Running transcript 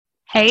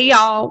Hey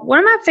y'all, one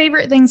of my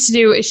favorite things to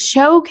do is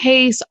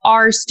showcase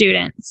our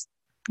students.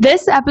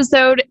 This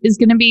episode is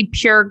going to be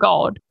pure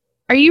gold.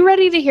 Are you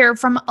ready to hear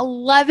from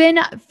 11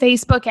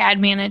 Facebook ad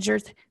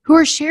managers who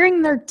are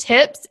sharing their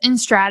tips and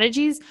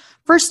strategies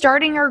for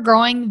starting or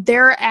growing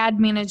their ad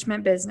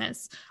management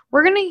business?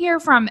 We're going to hear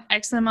from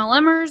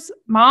XMLMers,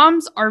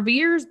 moms,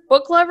 RVers,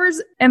 book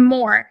lovers, and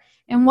more.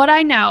 And what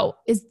I know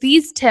is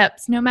these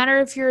tips, no matter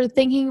if you're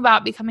thinking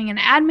about becoming an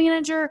ad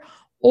manager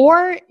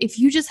or if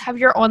you just have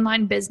your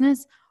online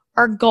business,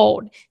 are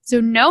gold. So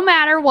no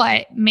matter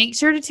what, make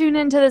sure to tune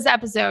into this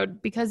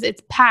episode because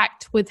it's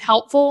packed with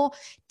helpful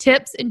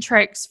tips and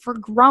tricks for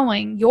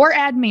growing your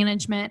ad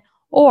management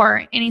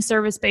or any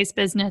service-based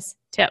business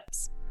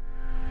tips.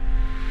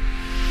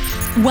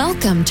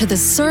 Welcome to the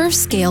Serve,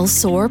 Scale,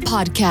 Soar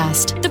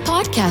podcast, the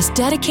podcast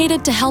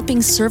dedicated to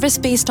helping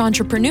service-based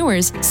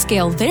entrepreneurs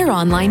scale their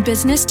online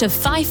business to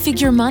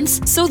 5-figure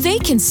months so they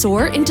can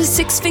soar into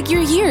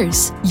 6-figure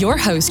years. Your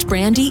host,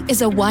 Brandy,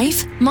 is a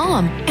wife,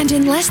 mom, and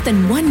in less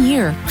than 1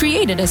 year,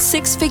 created a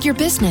 6-figure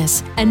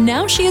business. And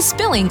now she is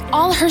spilling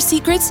all her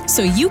secrets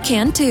so you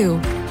can too.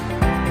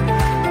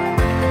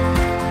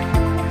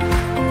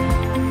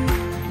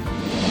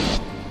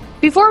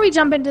 Before we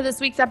jump into this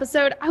week's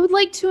episode, I would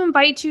like to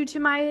invite you to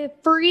my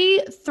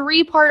free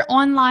 3-part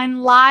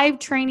online live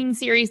training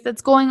series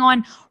that's going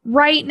on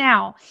right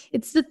now.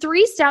 It's the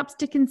 3 steps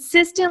to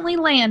consistently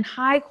land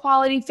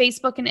high-quality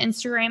Facebook and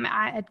Instagram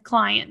ad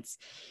clients.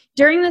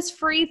 During this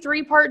free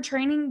 3-part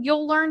training,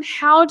 you'll learn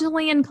how to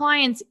land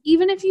clients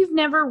even if you've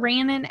never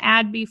ran an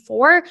ad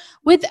before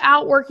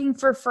without working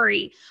for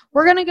free.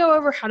 We're going to go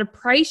over how to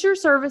price your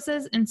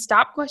services and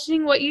stop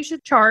questioning what you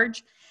should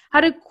charge, how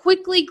to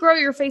quickly grow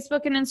your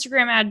Facebook and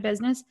Instagram ad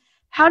business,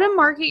 how to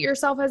market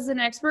yourself as an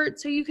expert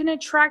so you can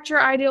attract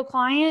your ideal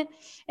client,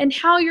 and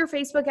how your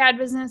Facebook ad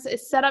business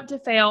is set up to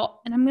fail.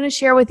 And I'm going to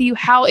share with you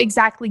how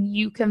exactly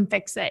you can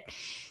fix it.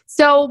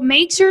 So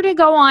make sure to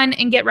go on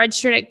and get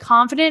registered at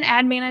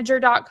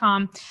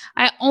confidentadmanager.com.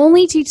 I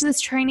only teach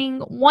this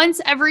training once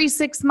every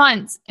 6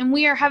 months, and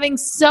we are having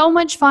so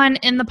much fun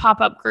in the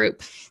pop-up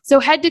group. So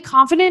head to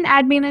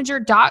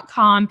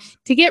confidentadmanager.com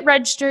to get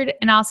registered,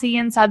 and I'll see you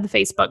inside the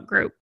Facebook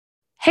group.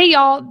 Hey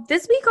y'all,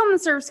 this week on the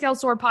Serve, Scale,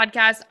 Soar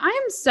podcast, I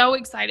am so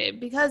excited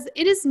because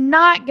it is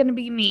not going to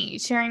be me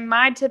sharing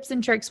my tips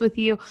and tricks with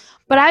you,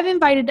 but I've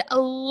invited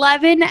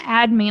 11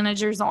 ad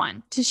managers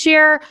on to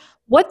share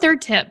what their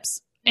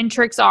tips and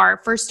tricks are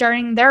for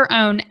starting their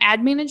own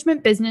ad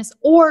management business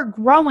or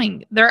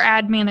growing their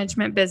ad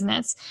management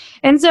business.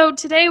 And so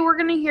today we're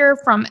going to hear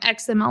from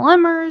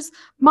XMLMers,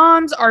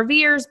 moms,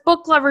 RVers,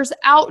 book lovers,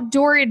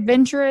 outdoor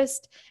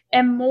adventurists,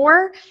 and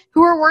more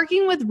who are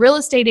working with real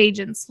estate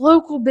agents,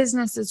 local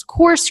businesses,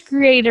 course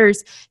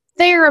creators,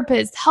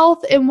 therapists,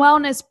 health and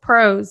wellness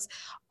pros,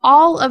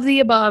 all of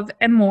the above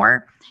and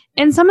more.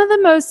 And some of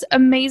the most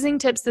amazing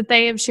tips that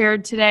they have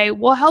shared today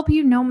will help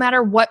you no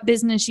matter what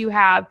business you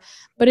have,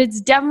 but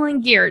it's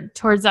definitely geared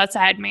towards us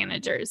ad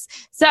managers.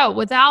 So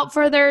without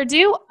further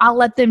ado, I'll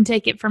let them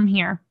take it from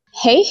here.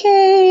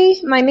 Hey,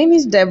 my name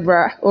is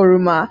Deborah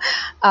Oruma.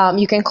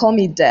 You can call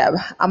me Deb.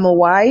 I'm a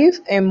wife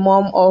and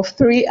mom of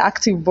 3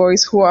 active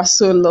boys who are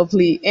so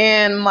lovely.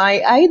 And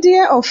my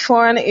idea of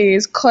fun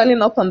is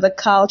curling up on the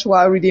couch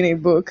while reading a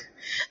book.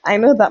 I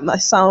know that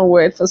might sound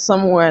weird for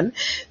someone.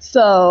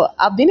 So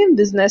I've been in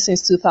business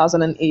since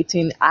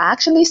 2018. I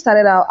actually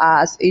started out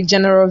as a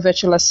general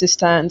virtual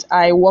assistant.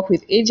 I work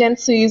with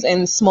agencies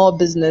and small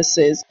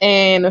businesses.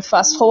 And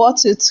fast forward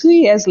to 2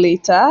 years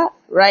later,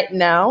 right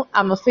now,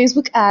 I'm a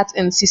Facebook ads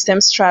and system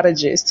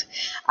strategist.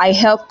 I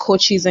help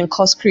coaches and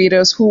course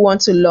creators who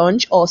want to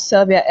launch or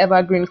sell their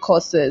evergreen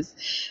courses.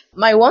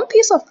 My one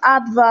piece of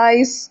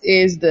advice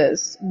is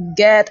this: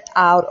 get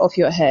out of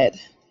your head.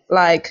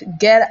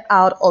 Get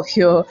out of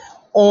your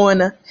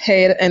own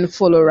head and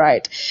follow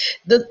right.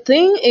 The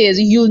thing is,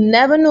 you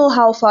never know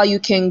how far you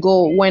can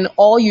go when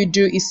all you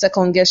do is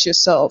second guess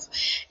yourself.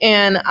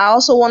 And I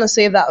also want to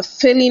say that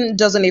failing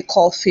doesn't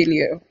equal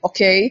failure,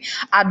 okay?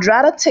 I'd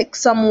rather take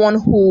someone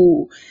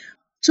who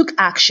took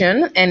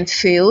action and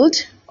failed,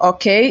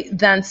 okay,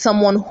 than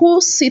someone who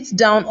sits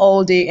down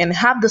all day and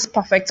have this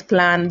perfect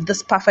plan,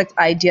 this perfect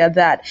idea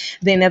that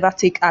they never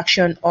take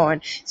action on.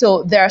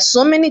 So there are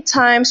so many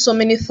times, so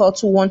many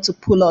thoughts who want to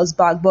pull us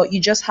back, but you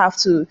just have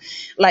to,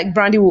 like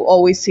Brandy will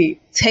always say,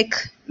 take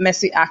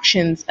messy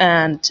actions.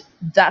 And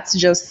that's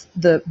just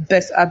the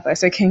best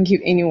advice I can give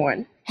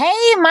anyone.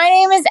 Hey, my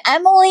name is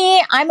Emily.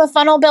 I'm a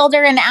funnel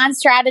builder and ad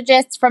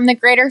strategist from the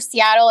greater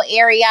Seattle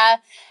area.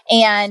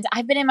 And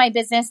I've been in my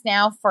business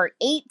now for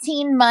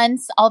 18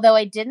 months, although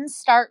I didn't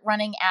start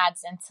running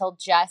ads until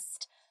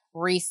just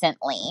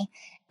recently.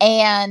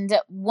 And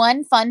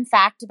one fun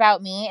fact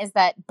about me is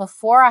that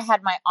before I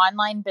had my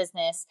online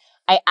business,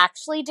 I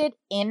actually did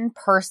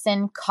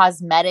in-person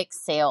cosmetic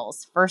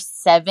sales for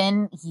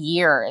 7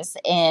 years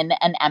in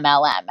an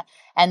MLM.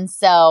 And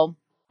so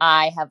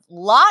I have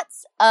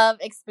lots of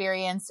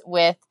experience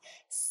with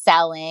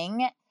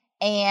selling.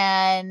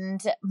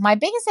 And my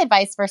biggest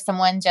advice for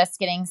someone just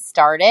getting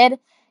started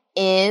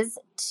is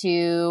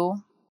to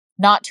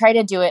not try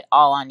to do it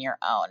all on your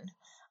own.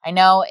 I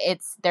know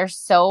there's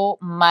so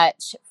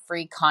much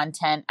free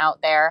content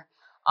out there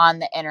on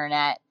the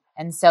internet.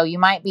 And so you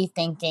might be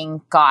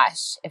thinking,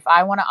 gosh, if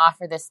I want to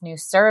offer this new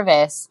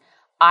service,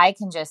 I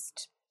can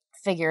just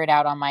figure it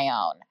out on my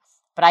own.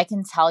 But I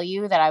can tell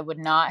you that I would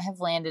not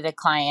have landed a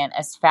client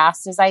as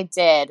fast as I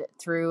did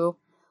through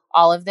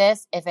all of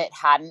this if it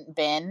hadn't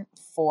been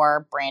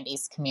for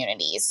Brandy's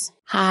Communities.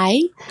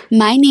 Hi,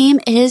 my name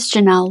is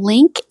Janelle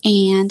Link,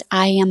 and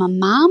I am a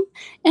mom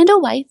and a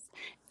wife,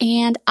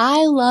 and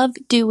I love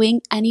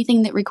doing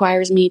anything that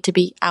requires me to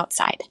be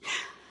outside.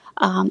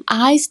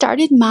 I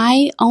started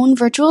my own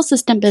virtual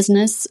assistant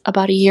business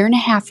about a year and a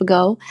half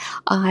ago.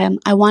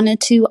 I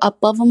wanted to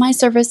up-level my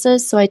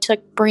services, so I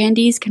took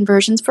Brandy's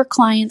Conversions for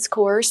Clients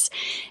course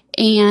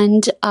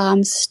and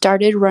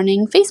started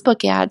running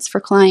Facebook ads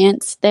for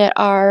clients that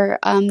are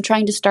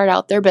trying to start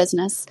out their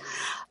business.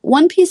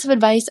 One piece of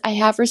advice I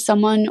have for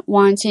someone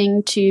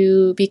wanting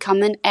to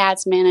become an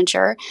ads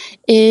manager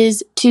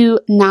is to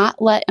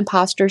not let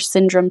imposter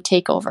syndrome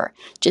take over.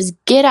 Just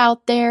get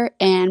out there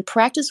and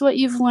practice what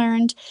you've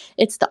learned.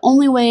 It's the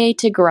only way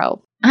to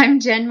grow. I'm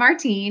Jen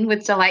Martine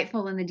with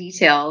Delightful in the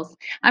Details.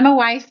 I'm a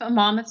wife, a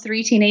mom of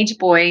 3 teenage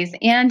boys,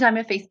 and I'm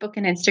a Facebook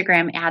and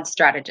Instagram ad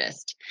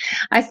strategist.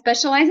 I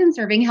specialize in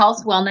serving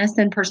health, wellness,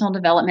 and personal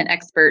development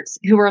experts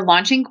who are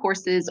launching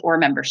courses or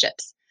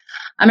memberships.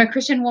 I'm a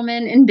Christian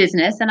woman in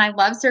business, and I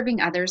love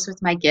serving others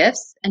with my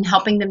gifts and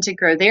helping them to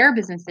grow their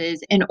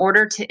businesses in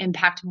order to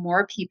impact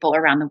more people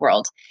around the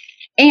world.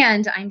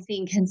 And I'm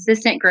seeing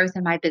consistent growth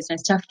in my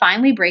business to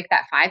finally break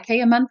that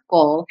 5K a month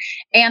goal,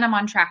 and I'm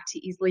on track to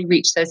easily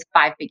reach those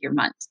 5-figure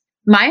months.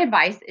 My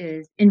advice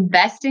is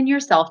invest in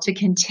yourself to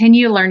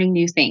continue learning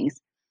new things.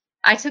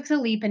 I took the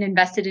leap and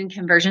invested in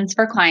Conversions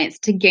for Clients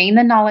to gain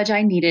the knowledge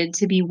I needed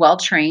to be well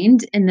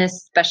trained in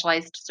this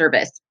specialized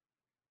service.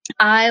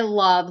 I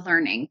love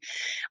learning.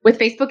 With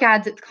Facebook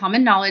ads, it's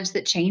common knowledge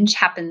that change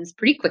happens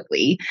pretty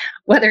quickly,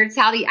 whether it's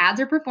how the ads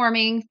are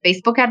performing,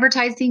 Facebook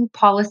advertising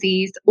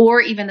policies,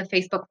 or even the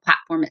Facebook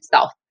platform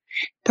itself.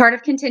 Part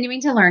of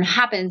continuing to learn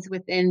happens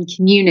within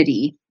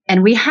community,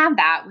 and we have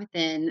that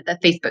within the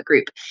Facebook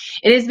group.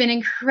 It has been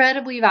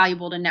incredibly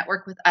valuable to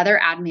network with other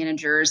ad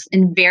managers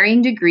in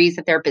varying degrees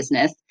of their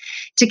business,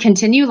 to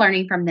continue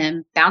learning from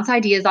them, bounce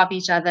ideas off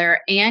each other,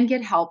 and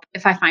get help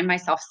if I find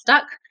myself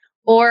stuck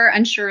or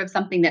unsure of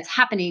something that's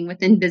happening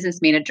within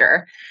Business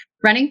Manager.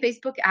 Running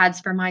Facebook ads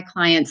for my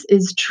clients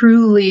is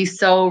truly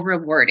so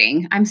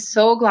rewarding. I'm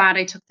so glad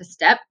I took the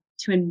step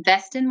to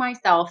invest in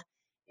myself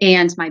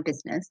and my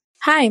business.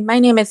 Hi, my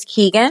name is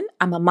Keegan.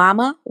 I'm a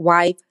mama,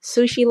 wife,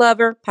 sushi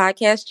lover,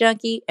 podcast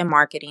junkie, and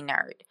marketing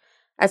nerd.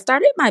 I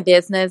started my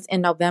business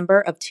in November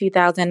of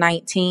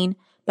 2019,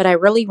 but I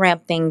really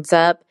ramped things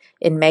up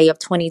in May of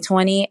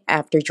 2020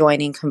 after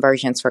joining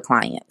Conversions for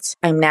Clients.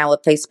 I'm now a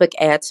Facebook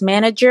ads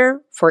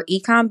manager for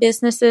e-com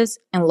businesses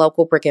and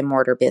local brick and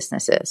mortar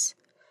businesses.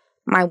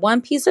 My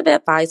one piece of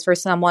advice for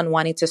someone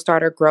wanting to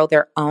start or grow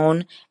their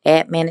own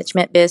ad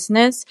management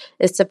business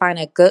is to find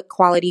a good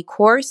quality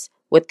course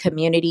with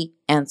community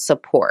and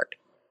support.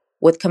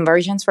 With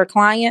Conversions for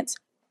Clients,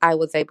 I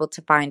was able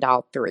to find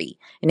all three,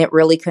 and it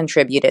really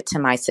contributed to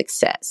my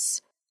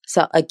success.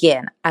 So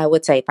again, I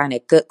would say find a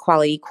good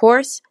quality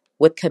course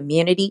with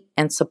community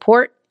and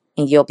support,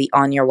 and you'll be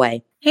on your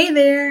way. Hey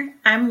there,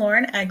 I'm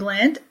Lauren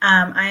Egland.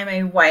 I am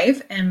a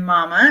wife and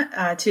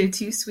mama to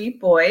 2 sweet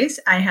boys.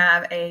 I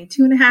have a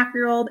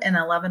 2.5-year-old and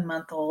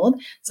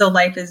 11-month-old, so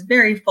life is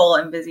very full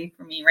and busy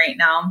for me right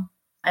now.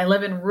 I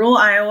live in rural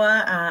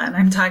Iowa, and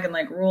I'm talking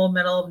like rural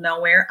middle of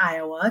nowhere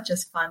Iowa.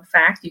 Just fun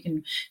fact, you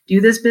can do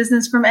this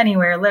business from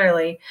anywhere,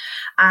 literally.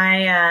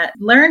 I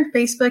learned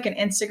Facebook and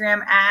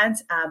Instagram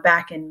ads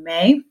back in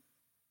May,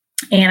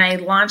 and I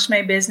launched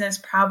my business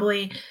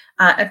probably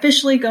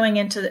officially going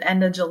into the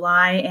end of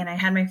July, and I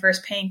had my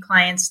first paying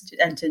clients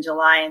into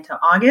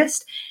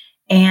August.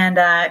 And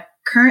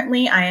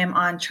currently, I am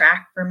on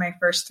track for my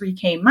first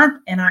 3K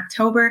month in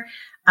October.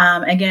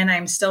 Again,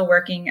 I'm still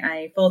working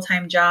a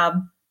full-time job,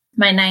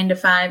 my 9 to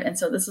 5. And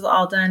so this is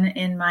all done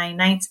in my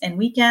nights and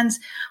weekends,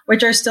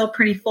 which are still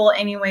pretty full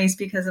anyways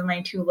because of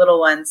my 2 little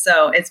ones.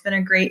 So it's been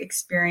a great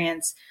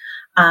experience.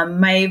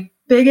 My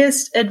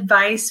biggest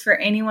advice for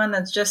anyone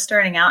that's just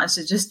starting out is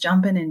to just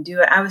jump in and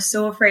do it. I was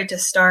so afraid to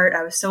start.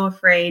 I was so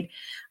afraid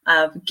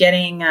of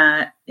getting,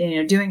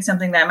 doing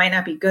something that I might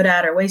not be good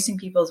at or wasting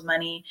people's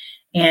money.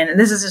 And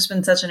this has just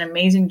been such an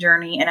amazing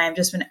journey. And I've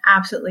just been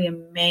absolutely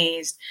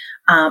amazed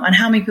on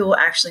how many people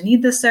actually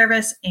need this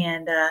service,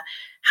 and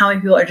how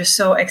many people are just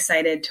so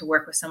excited to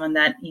work with someone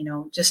that,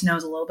 just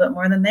knows a little bit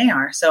more than they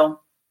are.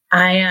 So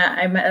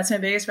that's my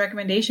biggest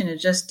recommendation,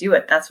 is just do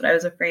it. That's what I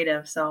was afraid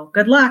of. So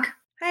good luck.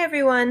 Hi,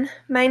 everyone.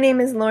 My name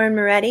is Lauren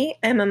Moretti.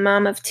 I'm a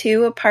mom of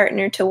 2, a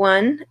partner to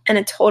 1, and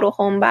a total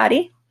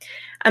homebody.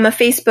 I'm a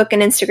Facebook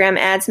and Instagram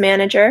ads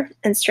manager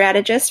and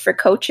strategist for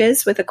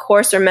coaches with a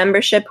course or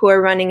membership who are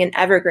running an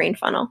evergreen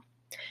funnel.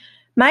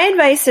 My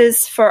advice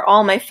is for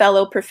all my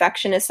fellow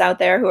perfectionists out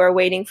there who are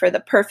waiting for the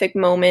perfect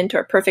moment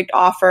or perfect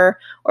offer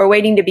or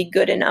waiting to be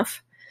good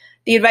enough.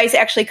 The advice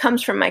actually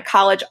comes from my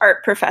college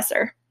art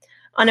professor.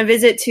 On a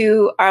visit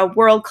to a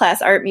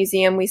world-class art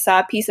museum, we saw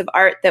a piece of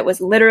art that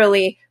was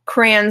literally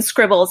crayon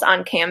scribbles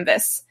on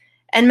canvas.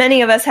 And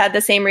many of us had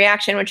the same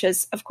reaction, which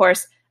is, of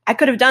course, I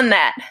could have done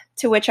that.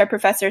 To which our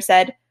professor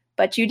said,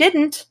 but you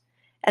didn't.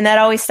 And that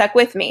always stuck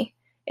with me.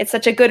 It's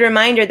such a good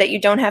reminder that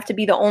you don't have to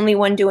be the only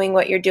one doing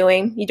what you're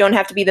doing. You don't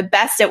have to be the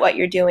best at what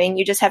you're doing.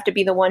 You just have to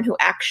be the one who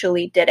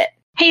actually did it.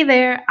 Hey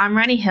there, I'm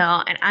Ronnie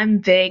Hill, and I'm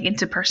big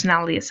into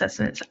personality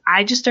assessments.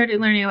 I just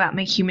started learning about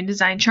my human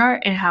design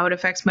chart and how it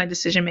affects my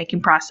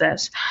decision-making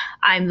process.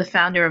 I'm the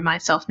founder of my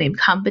self-named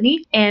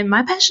company, and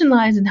my passion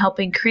lies in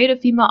helping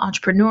creative female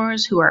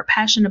entrepreneurs who are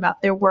passionate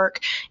about their work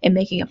and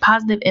making a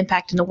positive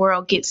impact in the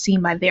world get seen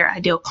by their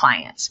ideal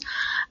clients.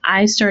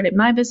 I started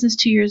my business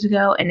 2 years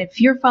ago, and if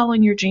you're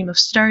following your dream of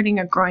starting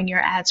or growing your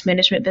ads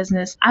management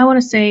business, I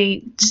want to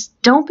say just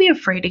don't be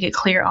afraid to get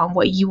clear on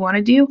what you want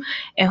to do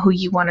and who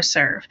you want to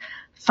serve.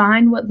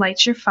 Find what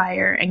lights your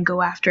fire and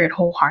go after it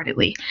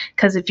wholeheartedly.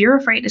 Because if you're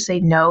afraid to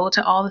say no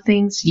to all the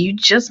things, you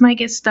just might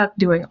get stuck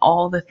doing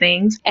all the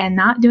things and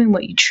not doing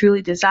what you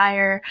truly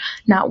desire,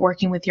 not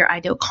working with your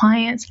ideal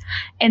clients,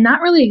 and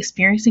not really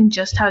experiencing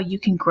just how you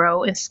can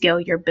grow and scale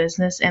your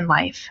business and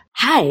life.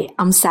 Hi,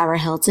 I'm Sarah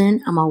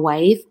Hilton. I'm a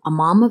wife, a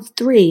mom of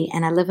 3,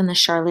 and I live in the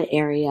Charlotte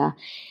area.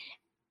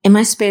 In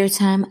my spare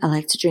time, I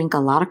like to drink a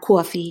lot of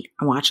coffee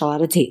and watch a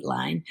lot of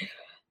Dateline.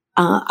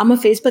 I'm a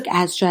Facebook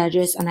ad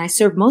strategist, and I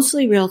serve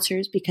mostly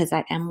realtors because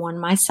I am one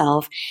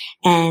myself,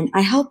 and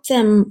I help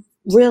them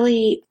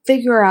really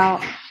figure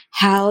out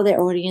how their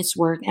audience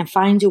work and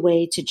find a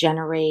way to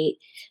generate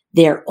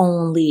their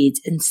own leads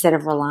instead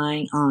of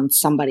relying on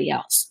somebody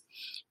else.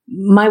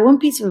 My one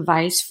piece of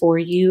advice for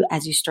you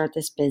as you start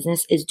this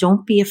business is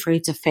don't be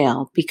afraid to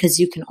fail, because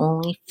you can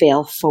only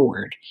fail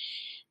forward.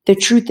 The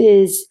truth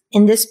is,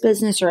 in this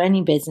business or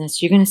any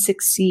business, you're going to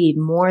succeed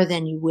more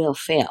than you will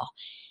fail.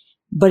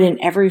 But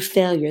in every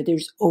failure,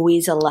 there's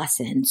always a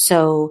lesson.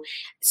 So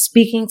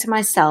speaking to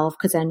myself,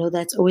 because I know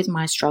that's always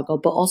my struggle,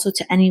 but also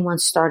to anyone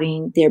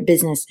starting their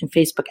business in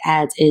Facebook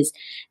ads, is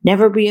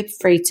never be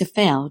afraid to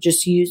fail.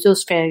 Just use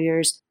those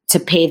failures to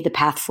pave the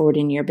path forward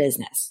in your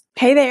business.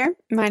 Hey there,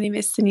 my name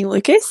is Cindy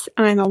Lucas.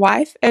 I'm a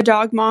wife, a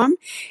dog mom,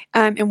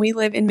 and we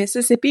live in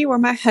Mississippi where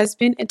my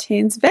husband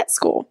attends vet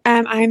school.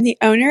 I'm the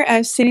owner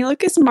of Cindy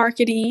Lucas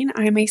Marketing.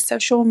 I'm a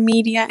social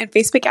media and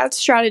Facebook ad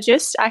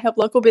strategist. I help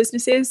local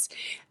businesses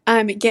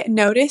get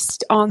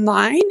noticed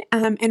online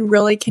and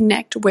really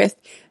connect with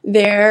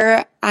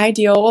their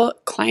ideal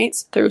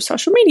clients through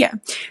social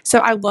media. So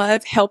I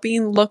love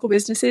helping local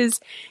businesses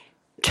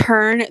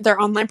turn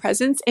their online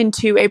presence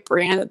into a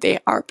brand that they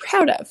are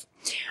proud of.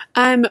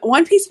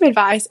 One piece of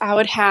advice I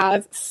would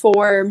have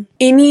for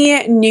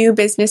any new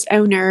business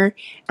owner,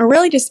 or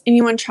really just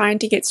anyone trying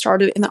to get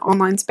started in the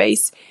online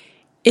space,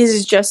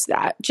 is just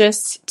that,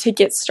 just to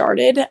get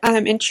started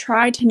and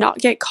try to not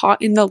get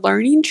caught in the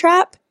learning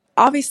trap.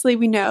 Obviously,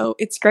 we know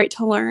it's great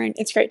to learn,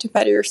 it's great to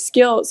better your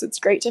skills, it's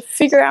great to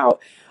figure out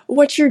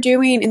what you're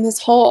doing in this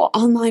whole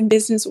online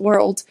business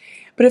world.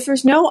 But if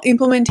there's no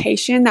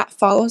implementation that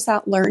follows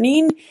that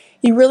learning,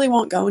 you really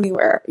won't go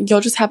anywhere.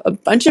 You'll just have a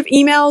bunch of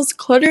emails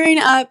cluttering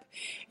up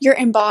your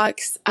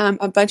inbox,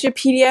 a bunch of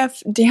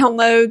PDF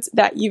downloads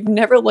that you've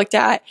never looked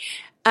at,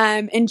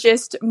 and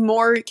just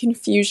more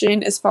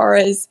confusion as far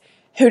as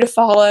who to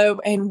follow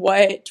and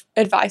what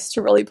advice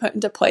to really put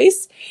into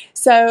place.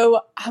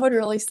 So I would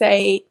really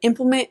say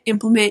implement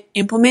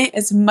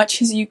as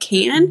much as you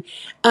can,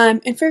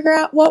 and figure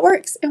out what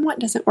works and what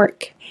doesn't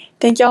work.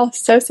 Thank y'all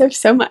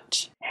so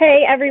much.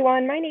 Hey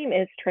everyone, my name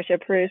is Trisha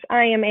Pruce.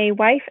 I am a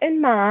wife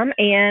and mom,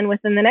 and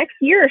within the next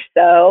year or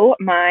so,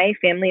 my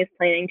family is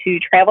planning to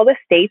travel the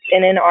States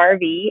in an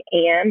RV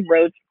and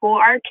road school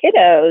our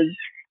kiddos.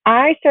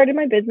 I started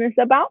my business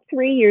about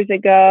 3 years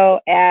ago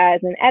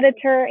as an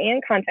editor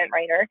and content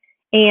writer,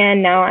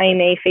 and now I'm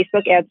a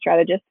Facebook ad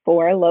strategist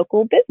for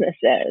local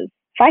businesses.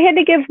 If I had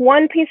to give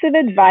one piece of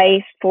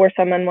advice for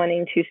someone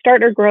wanting to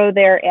start or grow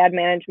their ad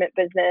management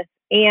business,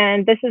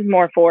 and this is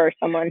more for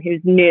someone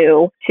who's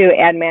new to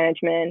ad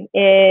management,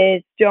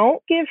 is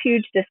don't give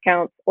huge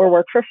discounts or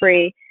work for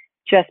free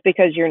just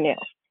because you're new.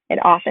 It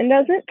often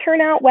doesn't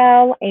turn out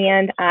well,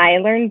 and I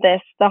learned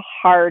this the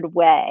hard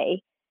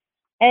way.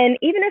 And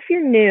even if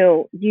you're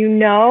new, you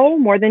know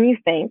more than you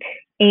think,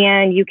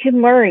 and you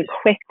can learn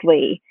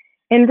quickly.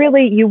 And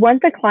really, you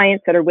want the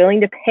clients that are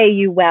willing to pay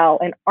you well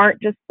and aren't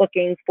just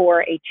looking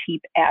for a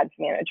cheap ads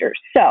manager.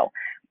 So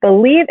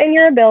believe in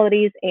your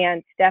abilities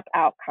and step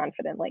out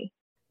confidently.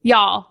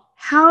 Y'all,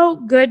 how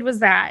good was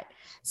that?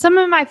 Some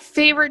of my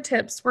favorite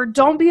tips were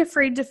don't be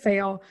afraid to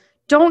fail,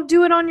 don't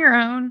do it on your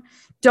own,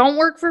 don't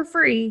work for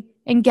free,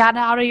 and get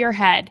out of your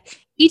head.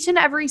 Each and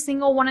every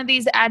single one of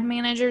these ad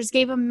managers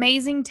gave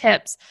amazing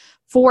tips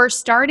for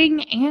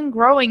starting and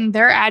growing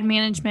their ad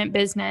management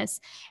business.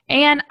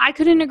 And I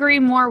couldn't agree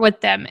more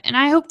with them. And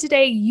I hope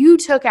today you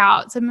took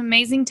out some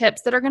amazing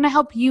tips that are going to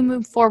help you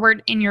move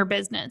forward in your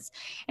business.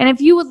 And if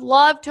you would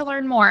love to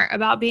learn more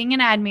about being an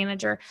ad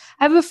manager,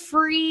 I have a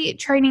free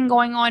training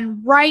going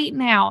on right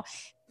now.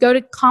 Go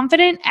to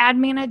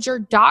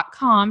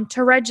confidentadmanager.com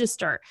to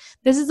register.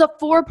 This is a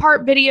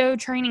 4-part video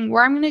training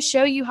where I'm going to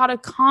show you how to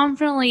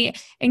confidently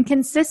and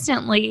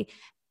consistently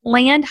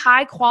land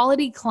high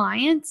quality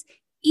clients,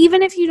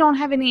 even if you don't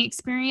have any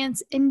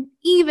experience and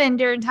even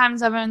during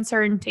times of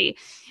uncertainty.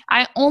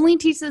 I only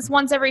teach this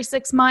once every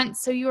 6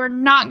 months, so you are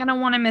not going to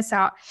want to miss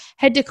out.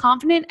 Head to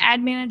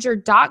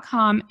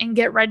confidentadmanager.com and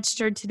get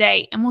registered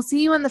today, and we'll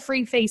see you in the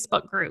free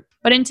Facebook group.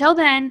 But until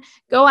then,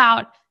 go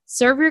out,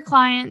 serve your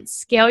clients,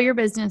 scale your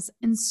business,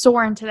 and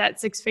soar into that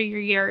 6-figure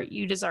year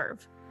you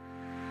deserve.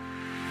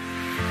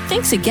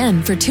 Thanks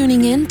again for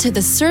tuning in to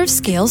the Serve,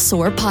 Scale,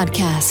 Soar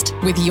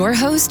podcast with your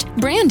host,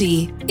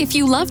 Brandy. If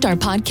you loved our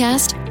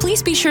podcast,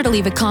 please be sure to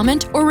leave a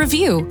comment or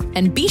review,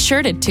 and be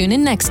sure to tune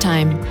in next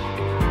time.